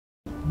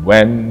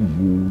when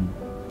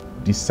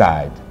you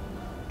decide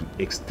to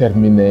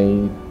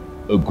exterminate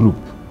a group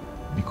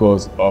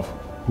because of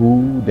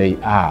who they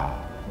are,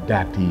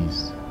 that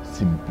is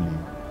simply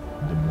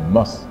the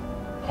most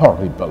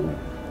horrible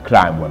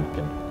crime one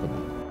can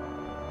commit.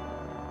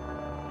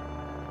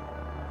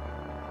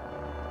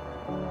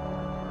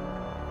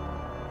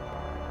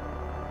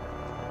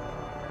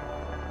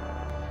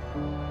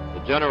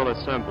 The General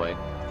Assembly,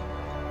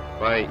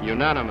 by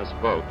unanimous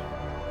vote,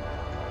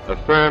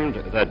 affirmed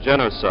that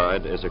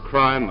genocide is a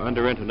crime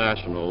under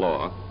international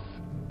law.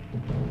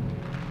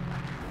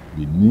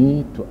 We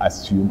need to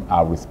assume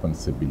our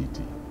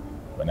responsibility.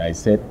 When I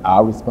said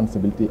our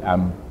responsibility,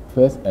 I'm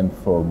first and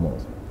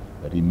foremost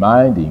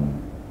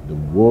reminding the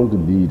world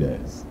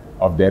leaders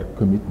of their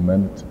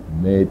commitment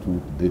made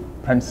to the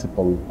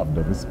principle of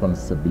the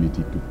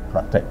responsibility to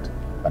protect.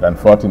 But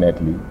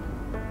unfortunately,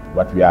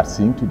 what we are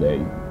seeing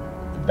today,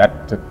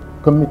 that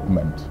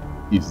commitment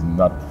is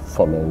not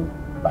followed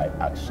by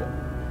action.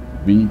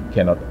 We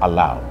cannot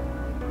allow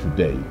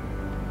today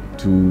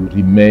to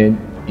remain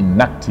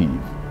inactive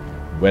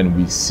when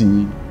we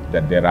see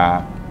that there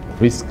are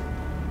risks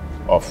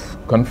of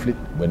conflict,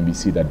 when we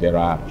see that there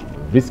are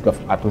risks of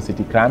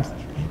atrocity crimes,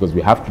 because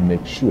we have to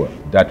make sure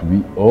that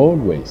we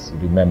always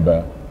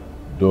remember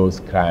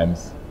those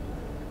crimes,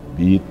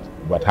 be it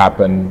what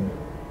happened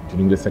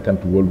during the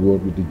Second World War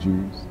with the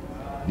Jews,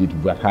 be it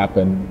what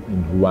happened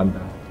in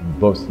Rwanda, in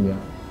Bosnia,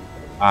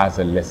 as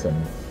a lesson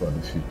for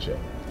the future.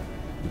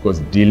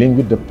 Because dealing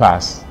with the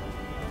past,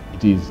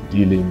 it is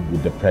dealing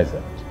with the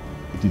present.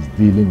 It is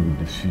dealing with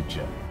the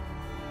future.